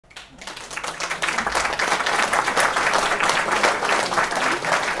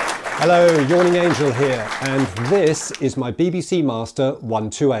Hello, Yawning Angel here, and this is my BBC Master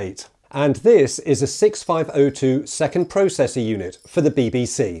 128. And this is a 6502 second processor unit for the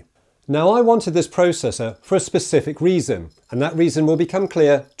BBC. Now, I wanted this processor for a specific reason, and that reason will become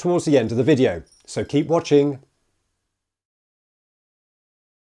clear towards the end of the video, so keep watching.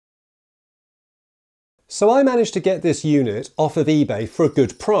 So I managed to get this unit off of eBay for a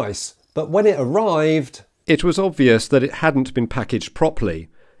good price, but when it arrived, it was obvious that it hadn't been packaged properly.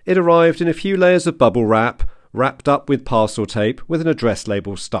 It arrived in a few layers of bubble wrap, wrapped up with parcel tape with an address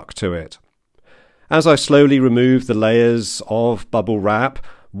label stuck to it. As I slowly removed the layers of bubble wrap,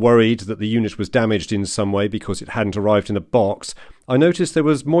 worried that the unit was damaged in some way because it hadn't arrived in a box, I noticed there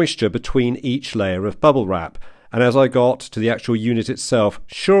was moisture between each layer of bubble wrap, and as I got to the actual unit itself,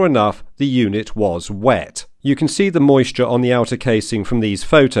 sure enough, the unit was wet. You can see the moisture on the outer casing from these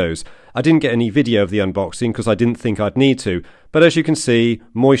photos. I didn't get any video of the unboxing because I didn't think I'd need to, but as you can see,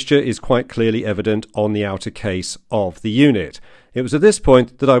 moisture is quite clearly evident on the outer case of the unit. It was at this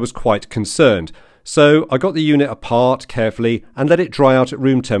point that I was quite concerned, so I got the unit apart carefully and let it dry out at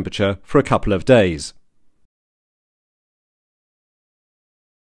room temperature for a couple of days.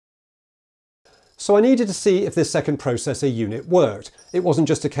 So I needed to see if this second processor unit worked. It wasn't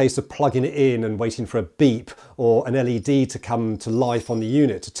just a case of plugging it in and waiting for a beep or an LED to come to life on the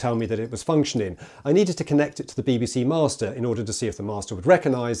unit to tell me that it was functioning. I needed to connect it to the BBC Master in order to see if the Master would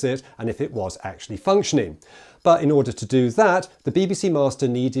recognise it and if it was actually functioning. But in order to do that, the BBC Master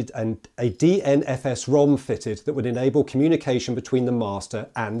needed a DNFS-ROM fitted that would enable communication between the Master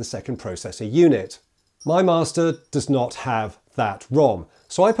and the second processor unit. My Master does not have that ROM.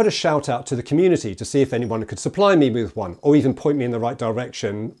 So I put a shout out to the community to see if anyone could supply me with one or even point me in the right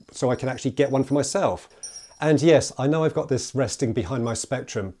direction so I can actually get one for myself. And yes, I know I've got this resting behind my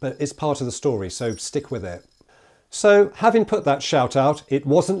Spectrum, but it's part of the story, so stick with it. So having put that shout out, it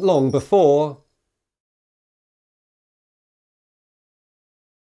wasn't long before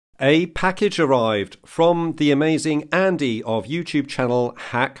a package arrived from the amazing Andy of YouTube channel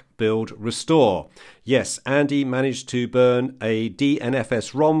Hack Build Restore. Yes, Andy managed to burn a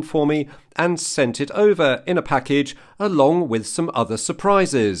DNFS ROM for me and sent it over in a package along with some other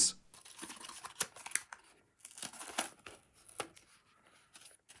surprises.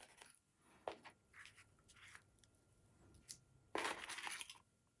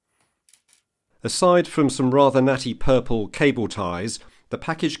 Aside from some rather natty purple cable ties, the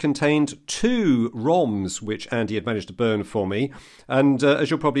package contained 2 ROMs which Andy had managed to burn for me, and as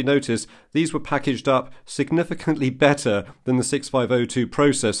you'll probably notice, these were packaged up significantly better than the 6502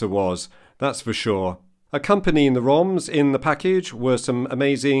 processor was, that's for sure. Accompanying the ROMs in the package were some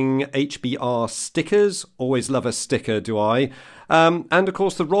amazing HBR stickers, always love a sticker, do I, and of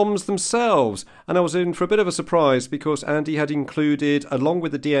course the ROMs themselves, and I was in for a bit of a surprise because Andy had included, along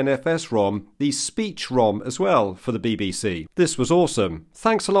with the DNFS ROM, the speech ROM as well for the BBC. This was awesome.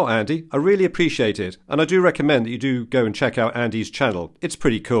 Thanks a lot, Andy, I really appreciate it, and I do recommend that you do go and check out Andy's channel, it's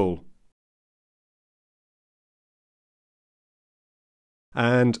pretty cool.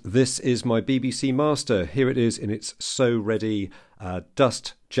 And this is my BBC Master. Here it is in its So Ready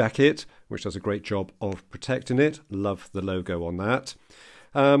dust jacket, which does a great job of protecting it. Love the logo on that.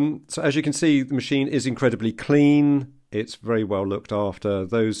 So as you can see, the machine is incredibly clean. It's very well looked after.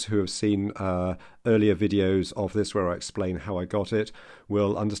 Those who have seen earlier videos of this where I explain how I got it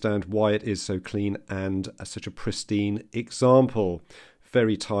will understand why it is so clean and such a pristine example.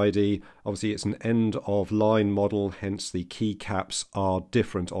 Very tidy. Obviously it's an end-of-line model, hence the keycaps are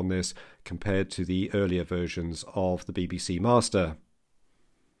different on this compared to the earlier versions of the BBC Master.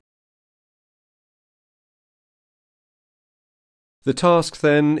 The task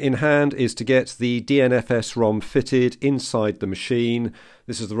then in hand is to get the DNFS ROM fitted inside the machine.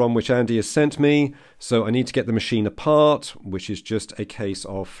 This is the ROM which Andy has sent me, so I need to get the machine apart, which is just a case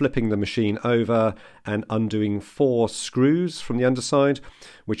of flipping the machine over and undoing 4 screws from the underside,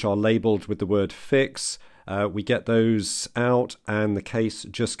 which are labelled with the word fix. We get those out and the case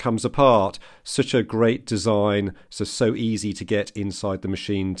just comes apart. Such a great design, so easy to get inside the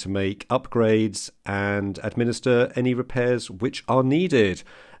machine to make upgrades and administer any repairs which are needed.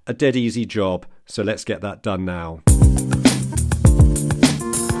 A dead easy job, so let's get that done now.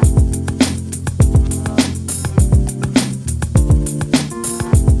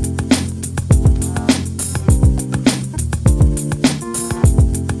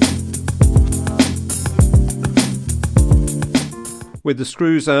 With the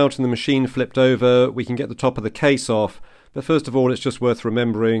screws out and the machine flipped over, we can get the top of the case off, but first of all it's just worth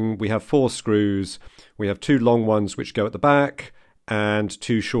remembering we have 4 screws. We have 2 long ones which go at the back and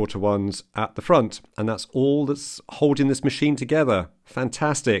 2 shorter ones at the front. And that's all that's holding this machine together.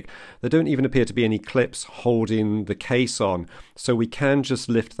 Fantastic. There don't even appear to be any clips holding the case on. So we can just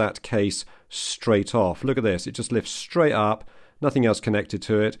lift that case straight off. Look at this. It just lifts straight up. Nothing else connected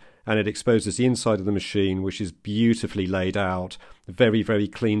to it, and it exposes the inside of the machine, which is beautifully laid out. Very, very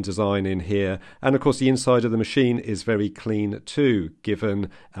clean design in here. And of course the inside of the machine is very clean too, given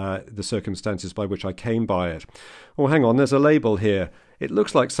the circumstances by which I came by it. Oh, hang on, there's a label here. It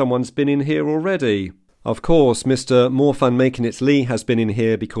looks like someone's been in here already. Of course, Mr. More Fun Making It Lee has been in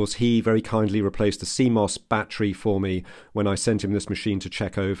here because he very kindly replaced the CMOS battery for me when I sent him this machine to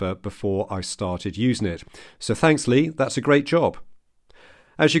check over before I started using it. So thanks, Lee. That's a great job.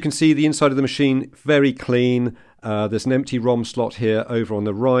 As you can see, the inside of the machine, very clean. There's an empty ROM slot here over on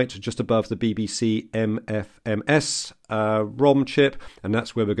the right, just above the BBC MFMS ROM chip, and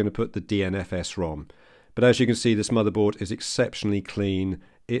that's where we're going to put the DNFS ROM. But as you can see, this motherboard is exceptionally clean.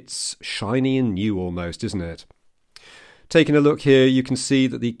 It's shiny and new almost, isn't it? Taking a look here, you can see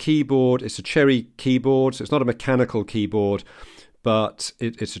that the keyboard is a Cherry keyboard, so it's not a mechanical keyboard, but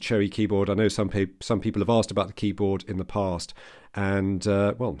it's a Cherry keyboard. I know some people have asked about the keyboard in the past, and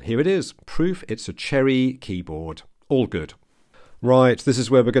well, here it is. Proof it's a Cherry keyboard. All good. Right, this is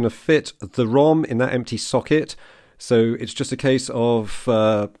where we're going to fit the ROM in that empty socket. So it's just a case of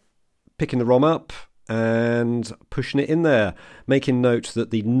picking the ROM up and pushing it in there, making note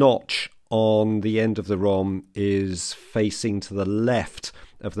that the notch on the end of the ROM is facing to the left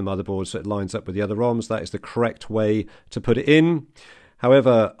of the motherboard, so it lines up with the other ROMs. That is the correct way to put it in.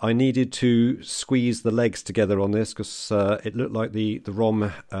 However, I needed to squeeze the legs together on this because it looked like the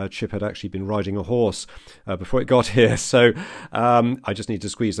ROM chip had actually been riding a horse before it got here. So I just need to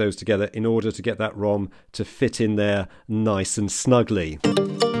squeeze those together in order to get that ROM to fit in there nice and snugly.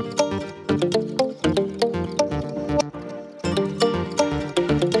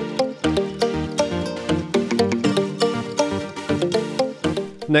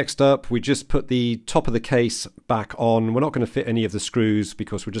 Next up, we just put the top of the case back on. We're not going to fit any of the screws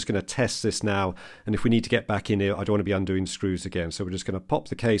because we're just going to test this now. And if we need to get back in here, I don't want to be undoing screws again. So we're just going to pop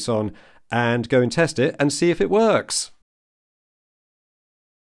the case on and go and test it and see if it works.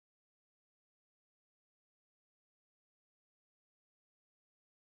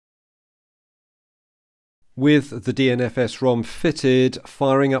 With the DNFS ROM fitted,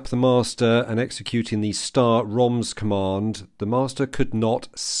 firing up the master and executing the star ROMs command, the master could not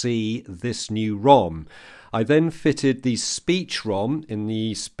see this new ROM. I then fitted the speech ROM in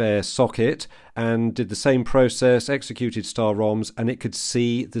the spare socket and did the same process, executed star ROMs, and it could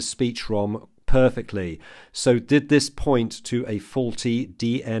see the speech ROM perfectly. So did this point to a faulty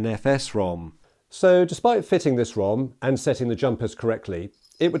DNFS ROM? So despite fitting this ROM and setting the jumpers correctly,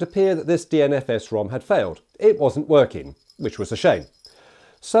 it would appear that this DNFS ROM had failed. It wasn't working, which was a shame.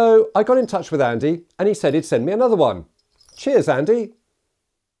 So I got in touch with Andy and he said he'd send me another one. Cheers, Andy.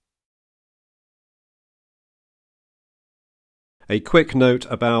 A quick note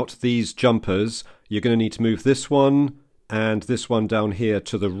about these jumpers. You're going to need to move this one and this one down here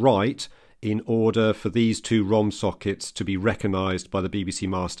to the right in order for these two ROM sockets to be recognised by the BBC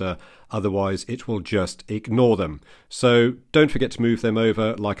Master, otherwise it will just ignore them. So don't forget to move them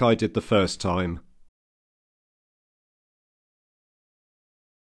over like I did the first time.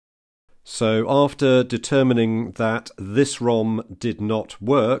 So after determining that this ROM did not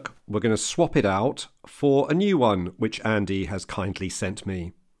work, we're going to swap it out for a new one which Andy has kindly sent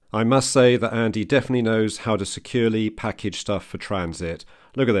me. I must say that Andy definitely knows how to securely package stuff for transit.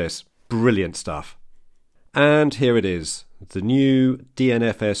 Look at this. Brilliant stuff. And here it is, the new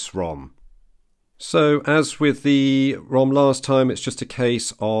DNFS ROM. So as with the ROM last time, it's just a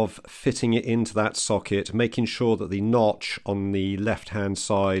case of fitting it into that socket, making sure that the notch on the left-hand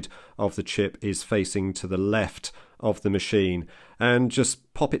side of the chip is facing to the left of the machine, and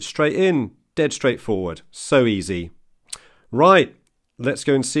just pop it straight in, dead straightforward. So easy. Right, let's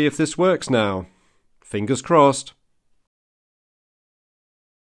go and see if this works now. Fingers crossed.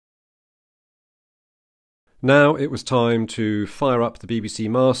 Now it was time to fire up the BBC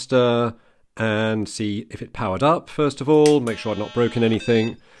Master and see if it powered up first of all, make sure I'd not broken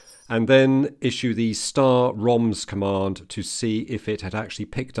anything, and then issue the star ROMs command to see if it had actually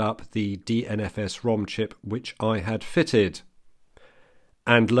picked up the DNFS ROM chip which I had fitted.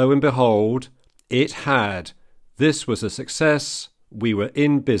 And lo and behold, it had. This was a success. We were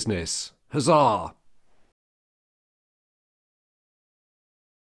in business. Huzzah!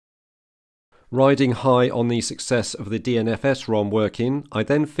 Riding high on the success of the DNFS ROM working, I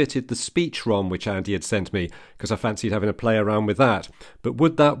then fitted the speech ROM which Andy had sent me, because I fancied having a play around with that. But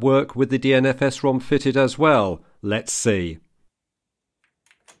would that work with the DNFS ROM fitted as well? Let's see.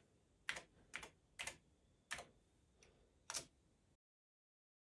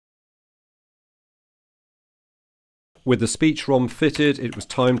 With the speech ROM fitted, it was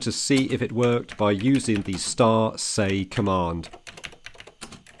time to see if it worked by using the *say command.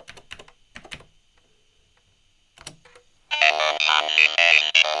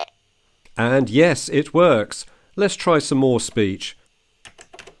 And yes, it works. Let's try some more speech.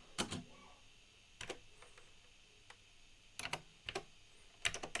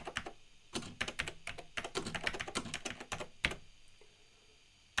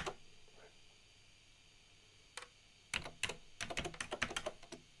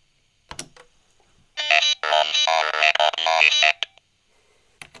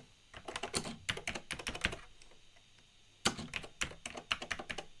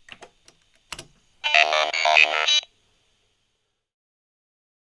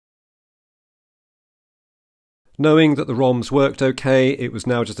 Knowing that the ROMs worked okay, it was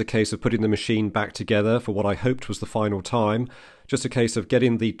now just a case of putting the machine back together for what I hoped was the final time. Just a case of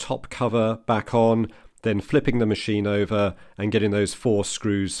getting the top cover back on, then flipping the machine over and getting those 4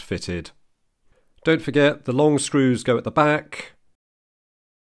 screws fitted. Don't forget, the long screws go at the back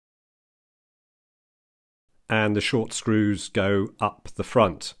and the short screws go up the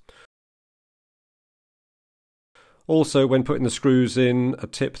front. Also, when putting the screws in, a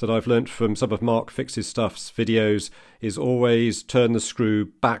tip that I've learnt from some of Mark Fixes Stuff's videos is always turn the screw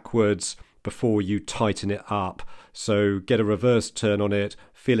backwards before you tighten it up. So get a reverse turn on it,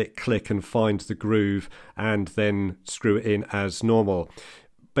 feel it click and find the groove, and then screw it in as normal.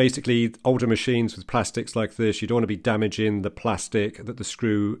 Basically, older machines with plastics like this, you don't want to be damaging the plastic that the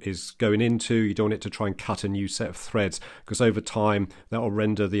screw is going into. You don't want it to try and cut a new set of threads, because over time that will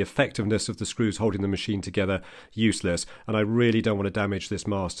render the effectiveness of the screws holding the machine together useless. And I really don't want to damage this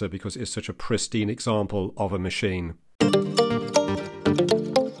master because it's such a pristine example of a machine.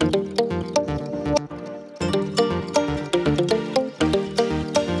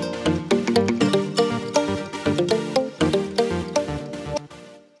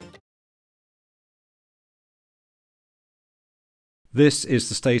 This is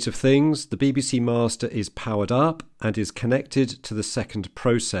the state of things. The BBC Master is powered up and is connected to the second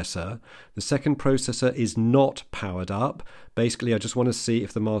processor. The second processor is not powered up. Basically, I just want to see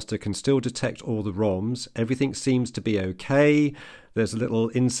if the Master can still detect all the ROMs. Everything seems to be okay. There's a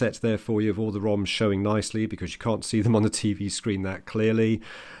little inset there for you of all the ROMs showing nicely because you can't see them on the TV screen that clearly.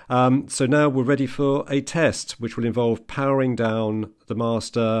 So now we're ready for a test, which will involve powering down the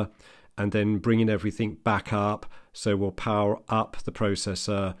Master and then bringing everything back up. So we'll power up the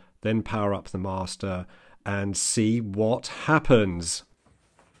processor, then power up the Master, and see what happens.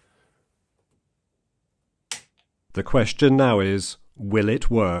 The question now is, will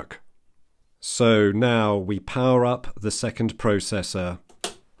it work? So now we power up the second processor.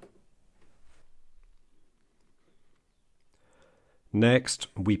 Next,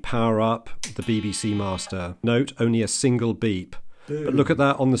 we power up the BBC Master. Note, only a single beep. But look at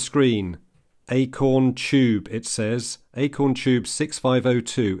that on the screen. Acorn Tube, it says. Acorn Tube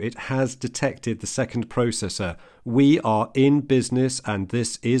 6502. It has detected the second processor. We are in business and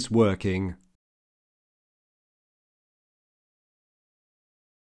this is working.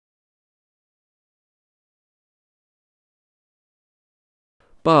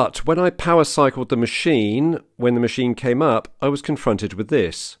 But when I power cycled the machine, when the machine came up, I was confronted with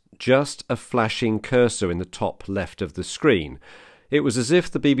this. Just a flashing cursor in the top left of the screen. It was as if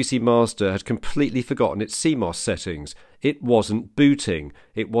the BBC Master had completely forgotten its CMOS settings. It wasn't booting.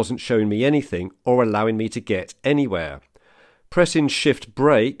 It wasn't showing me anything or allowing me to get anywhere. Pressing Shift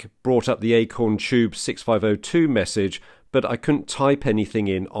Break brought up the Acorn Tube 6502 message, but I couldn't type anything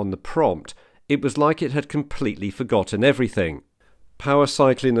in on the prompt. It was like it had completely forgotten everything. Power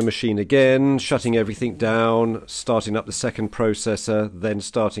cycling the machine again, shutting everything down, starting up the second processor, then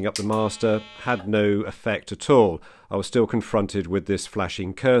starting up the Master, had no effect at all. I was still confronted with this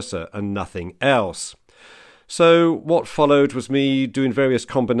flashing cursor and nothing else. So what followed was me doing various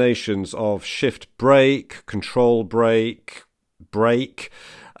combinations of Shift Break, Control Break, Break,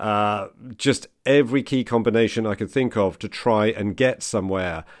 just every key combination I could think of to try and get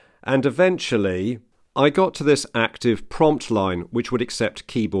somewhere. And eventually I got to this active prompt line which would accept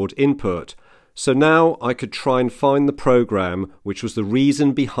keyboard input. So now I could try and find the program which was the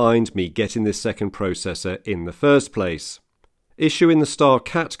reason behind me getting this second processor in the first place. Issuing the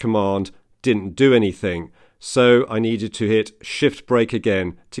 *cat command didn't do anything, so I needed to hit Shift Break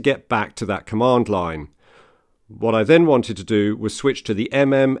again to get back to that command line. What I then wanted to do was switch to the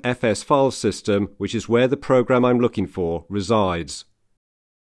MMFS file system, which is where the program I'm looking for resides.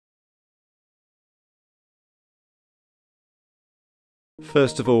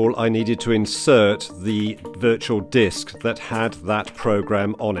 First of all, I needed to insert the virtual disk that had that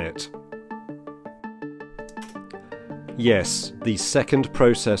program on it. Yes, the second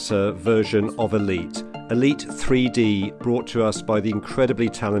processor version of Elite. Elite 3D, brought to us by the incredibly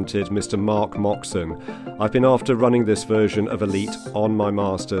talented Mr. Mark Moxon. I've been after running this version of Elite on my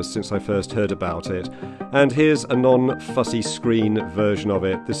Master since I first heard about it. And here's a non-fussy screen version of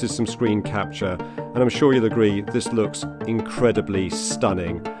it. This is some screen capture, and I'm sure you'll agree this looks incredibly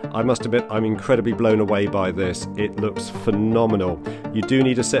stunning. I must admit I'm incredibly blown away by this. It looks phenomenal. You do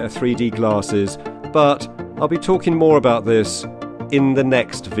need a set of 3D glasses, but I'll be talking more about this in the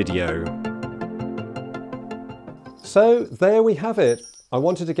next video. So there we have it. I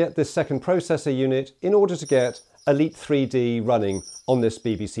wanted to get this second processor unit in order to get Elite 3D running on this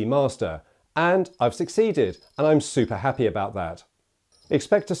BBC Master. And I've succeeded, and I'm super happy about that.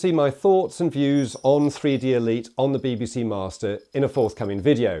 Expect to see my thoughts and views on 3D Elite on the BBC Master in a forthcoming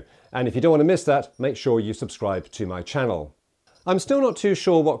video. And if you don't want to miss that, make sure you subscribe to my channel. I'm still not too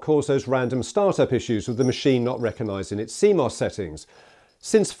sure what caused those random startup issues with the machine not recognising its CMOS settings.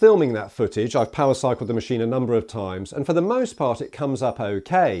 Since filming that footage, I've power cycled the machine a number of times, and for the most part it comes up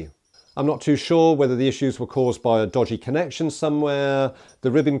okay. I'm not too sure whether the issues were caused by a dodgy connection somewhere,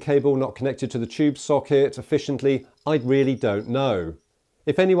 the ribbon cable not connected to the tube socket efficiently. I really don't know.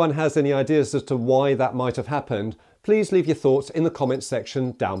 If anyone has any ideas as to why that might have happened, please leave your thoughts in the comments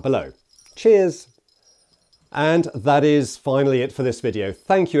section down below. Cheers! And that is finally it for this video.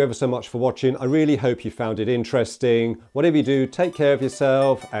 Thank you ever so much for watching. I really hope you found it interesting. Whatever you do, take care of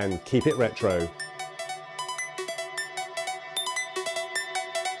yourself and keep it retro.